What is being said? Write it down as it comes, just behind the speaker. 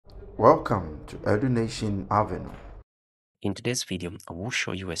Welcome to EduNation Avenue. In today's video, I will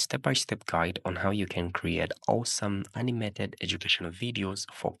show you a step-by-step guide on how you can create awesome animated educational videos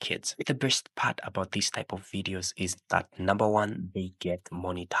for kids. The best part about this type of videos is that number one, they get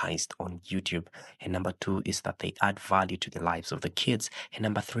monetized on YouTube, and number two is that they add value to the lives of the kids, and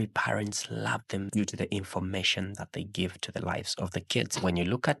number three, parents love them due to the information that they give to the lives of the kids. When you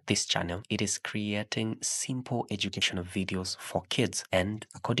look at this channel, it is creating simple educational videos for kids, and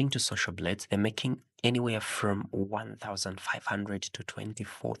according to Social Blades, they're making anywhere from 1,500 to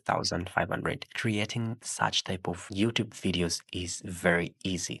 24,500. Creating such type of YouTube videos is very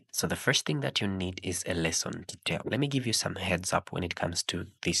easy. So the first thing that you need is a lesson detail. Let me give you some heads up when it comes to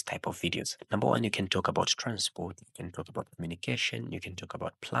this type of videos. Number one, you can talk about transport, you can talk about communication, you can talk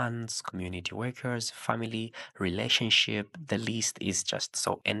about plans, community workers, family, relationship. The list is just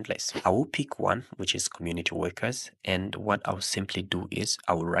so endless. I will pick one, which is community workers, and what I'll simply do is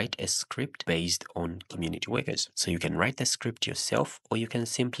I'll write a script based on community workers. So you can write the script yourself, or you can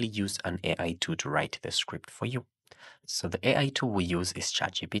simply use an AI tool to write the script for you. So the AI tool we use is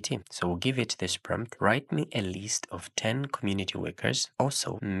ChatGPT. So we'll give it this prompt: write me a list of 10 community workers.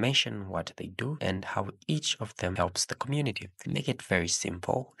 Also mention what they do and how each of them helps the community. Make it very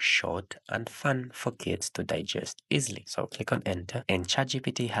simple, short, and fun for kids to digest easily. So click on enter, and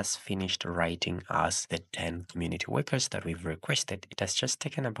ChatGPT has finished writing us the 10 community workers that we've requested. It has just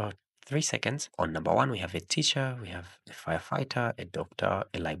taken about 3 seconds. On number one, we have a teacher, we have a firefighter, a doctor,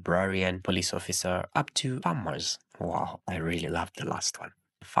 a librarian, police officer, up to farmers. Wow, I really love the last one.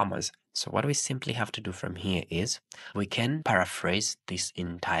 Farmers. So what we simply have to do from here is we can paraphrase this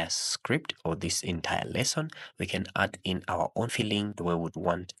entire script or this entire lesson. We can add in our own feeling, the way we would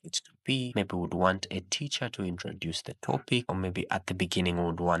want it to be. Maybe we would want a teacher to introduce the topic, or maybe at the beginning we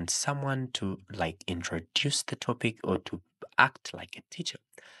would want someone to introduce the topic or to act like a teacher.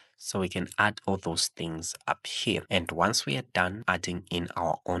 So we can add all those things up here. And once we are done adding in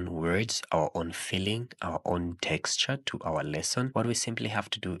our own words, our own feeling, our own texture to our lesson, what we simply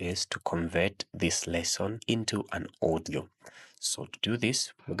have to do is to convert this lesson into an audio. So to do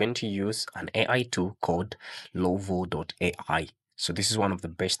this, we're going to use an AI tool called Lovo.AI. So this is one of the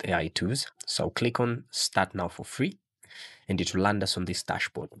best AI tools. So I'll click on Start Now for free, and it will land us on this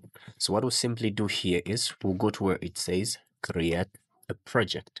dashboard. So what we'll simply do here is we'll go to where it says Create a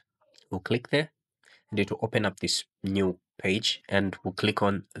Project. We'll click there, and it will open up this new page, and we'll click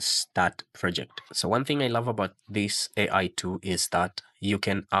on Start Project. So one thing I love about this AI tool is that you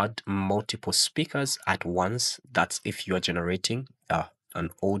can add multiple speakers at once. That's if you are generating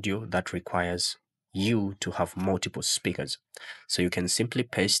an audio that requires you to have multiple speakers. So you can simply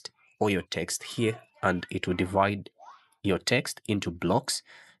paste all your text here, and it will divide your text into blocks,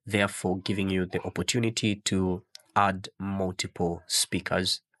 therefore giving you the opportunity to add multiple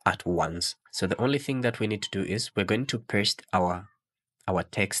speakers at once. So the only thing that we need to do is we're going to paste our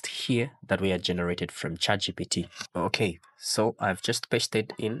text here that we had generated from ChatGPT. Okay, so I've just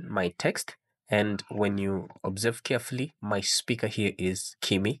pasted in my text, and when you observe carefully, my speaker here is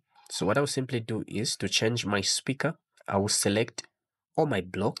Kimi. So what I'll simply do is to change my speaker, I will select all my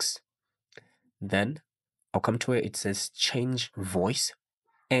blocks, then I'll come to where it says change voice,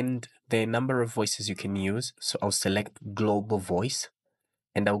 and the number of voices you can use. So I'll select global voice,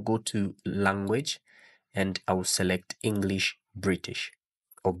 and I'll go to language, and I'll select English British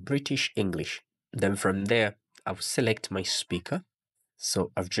or British English. Then from there, I'll select my speaker.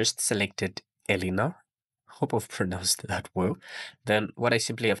 So I've just selected Elena. Hope I've pronounced that well. Then what I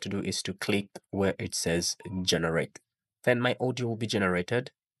simply have to do is to click where it says generate. Then my audio will be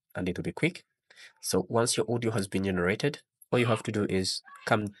generated, and it will be quick. So once your audio has been generated, all you have to do is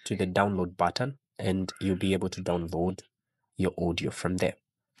come to the download button, and you'll be able to download your audio from there.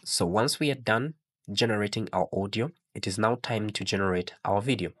 So once we are done generating our audio, it is now time to generate our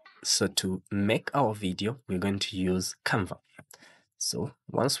video. So to make our video, we're going to use Canva. So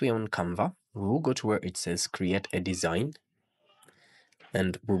once we're on Canva, we will go to where it says create a design,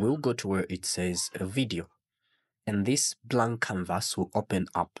 and we will go to where it says a video, and this blank canvas will open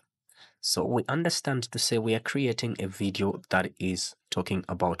up. So we understand to say we are creating a video that is talking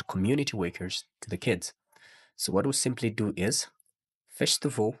about community workers to the kids. So what we'll simply do is, first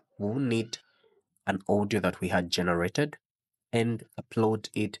of all, we'll need an audio that we had generated and upload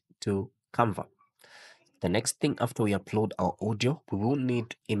it to Canva. The next thing after we upload our audio, we will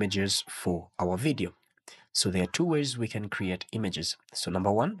need images for our video. So there are two ways we can create images. So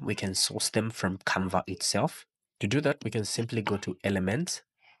number one, we can source them from Canva itself. To do that, we can simply go to Elements,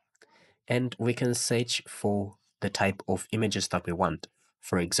 and we can search for the type of images that we want.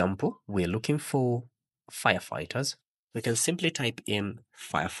 For example, we're looking for firefighters. we can simply type in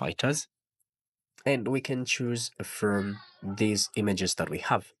firefighters, and we can choose from these images that we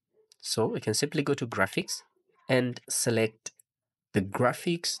have. So we can simply go to graphics and select the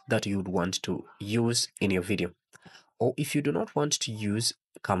graphics that you would want to use in your video. Or if you do not want to use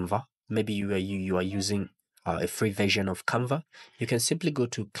Canva, maybe you are using a free version of Canva, you can simply go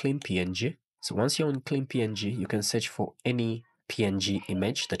to clean PNG. So once you're on clean PNG, you can search for any PNG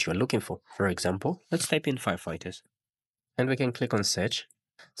image that you're looking for. For example, let's type in firefighters and we can click on search.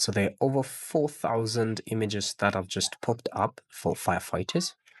 So there are over 4,000 images that have just popped up for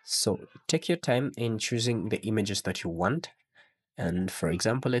firefighters. So take your time in choosing the images that you want. And for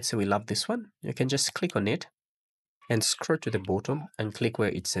example, let's say we love this one. You can just click on it and scroll to the bottom and click where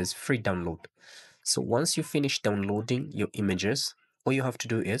it says free download. So once you finish downloading your images, all you have to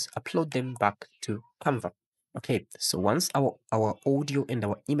do is upload them back to Canva. Okay, so once our audio and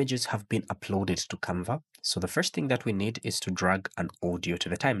our images have been uploaded to Canva, so the first thing that we need is to drag an audio to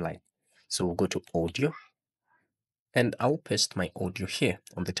the timeline. So we'll go to audio and I'll paste my audio here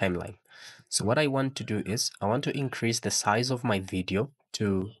on the timeline. So what I want to do is I want to increase the size of my video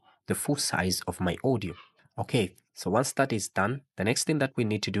to the full size of my audio. Okay, so once that is done, the next thing that we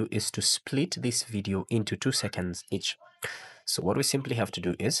need to do is to split this video into 2 seconds each. So what we simply have to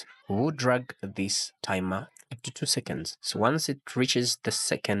do is we'll drag this timer up to 2 seconds. So once it reaches the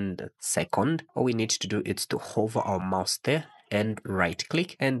second, all we need to do is to hover our mouse there and right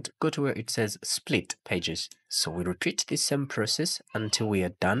click and go to where it says split pages. So we repeat this same process until we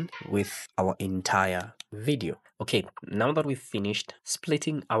are done with our entire video. Okay, now that we've finished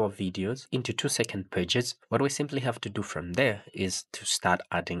splitting our videos into 2-second pages, what we simply have to do from there is to start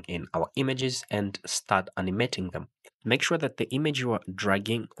adding in our images and start animating them. Make sure that the image you are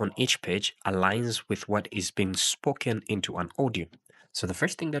dragging on each page aligns with what is being spoken into an audio. So the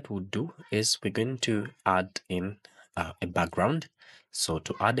first thing that we'll do is we're going to add in a background. So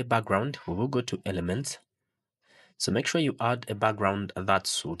to add a background, we will go to elements. So make sure you add a background that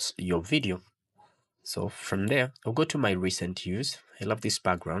suits your video. So from there, I'll go to my recent use. I love this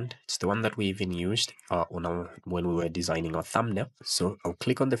background. It's the one that we even used when we were designing our thumbnail. So I'll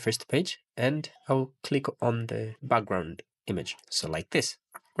click on the first page and I'll click on the background image. So like this.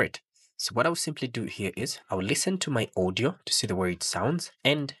 Great. So what I'll simply do here is I'll listen to my audio to see the way it sounds.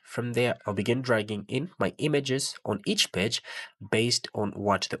 And from there, I'll begin dragging in my images on each page based on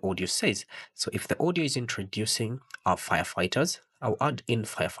what the audio says. So if the audio is introducing our firefighters, I'll add in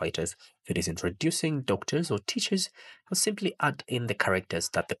firefighters. If it is introducing doctors or teachers, I'll simply add in the characters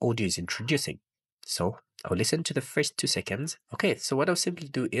that the audio is introducing. So I'll listen to the first 2 seconds. Okay, so what I'll simply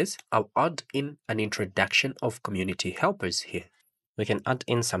do is I'll add in an introduction of community helpers here. We can add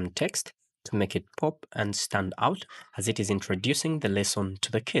in some text to make it pop and stand out as it is introducing the lesson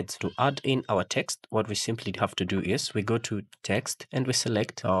to the kids. To add in our text, what we simply have to do is we go to text and we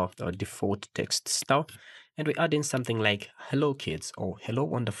select our default text style and we add in something like hello kids or hello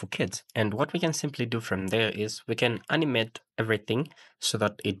wonderful kids. And what we can simply do from there is we can animate everything so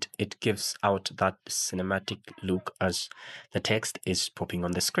that it gives out that cinematic look as the text is popping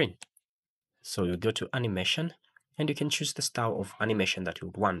on the screen. So you go to animation and you can choose the style of animation that you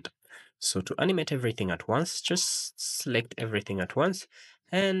would want. So to animate everything at once, just select everything at once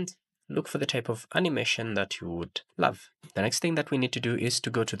and look for the type of animation that you would love. The next thing that we need to do is to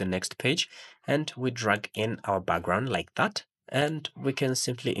go to the next page and we drag in our background like that. And we can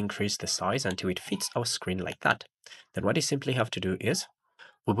simply increase the size until it fits our screen like that. Then what you simply have to do is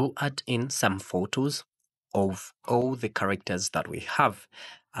we will add in some photos of all the characters that we have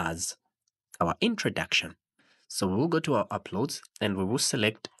as our introduction. So we will go to our uploads and we will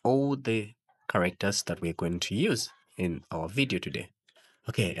select all the characters that we're going to use in our video today.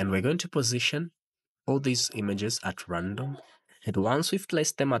 Okay, and we're going to position all these images at random. And once we've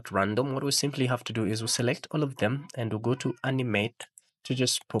placed them at random, what we simply have to do is we'll select all of them and we'll go to animate to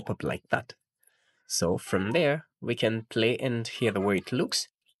just pop up like that. So from there, we can play and hear the way it looks.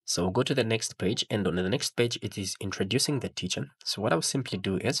 So we'll go to the next page, and on the next page, it is introducing the teacher. So what I'll simply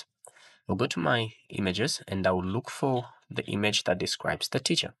do is I'll go to my images and I'll look for the image that describes the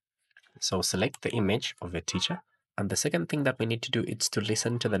teacher. So select the image of the teacher. And the second thing that we need to do is to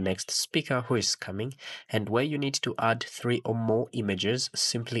listen to the next speaker who is coming. And where you need to add 3 or more images,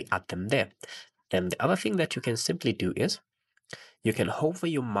 simply add them there. Then the other thing that you can simply do is you can hover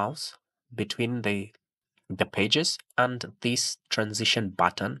your mouse between the pages and this transition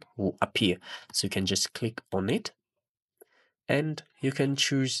button will appear. So you can just click on it and you can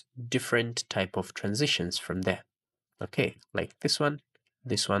choose different type of transitions from there. Okay, like this one,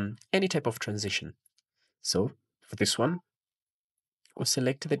 any type of transition. So for this one, we'll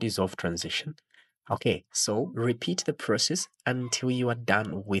select the dissolve transition. Okay, so repeat the process until you are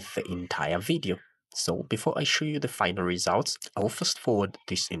done with the entire video. So before I show you the final results, I will fast forward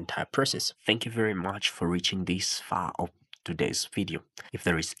this entire process. Thank you very much for reaching this far of today's video. If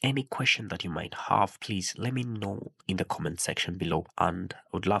there is any question that you might have, please let me know in the comment section below, and I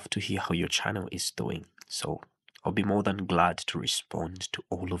would love to hear how your channel is doing. So I'll be more than glad to respond to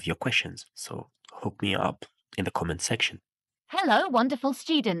all of your questions. So hook me up in the comment section. Hello, wonderful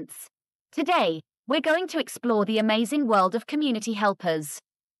students. Today, we're going to explore the amazing world of community helpers.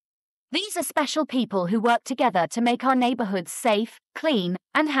 These are special people who work together to make our neighborhoods safe, clean,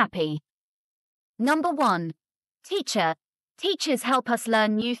 and happy. Number 1. Teacher. Teachers help us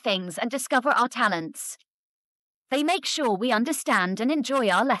learn new things and discover our talents. They make sure we understand and enjoy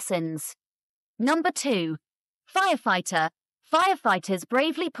our lessons. Number 2. Firefighter. Firefighters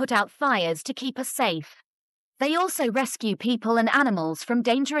bravely put out fires to keep us safe. They also rescue people and animals from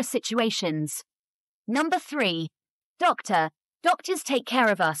dangerous situations. Number 3. Doctor. Doctors take care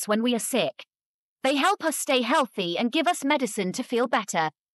of us when we are sick. They help us stay healthy and give us medicine to feel better.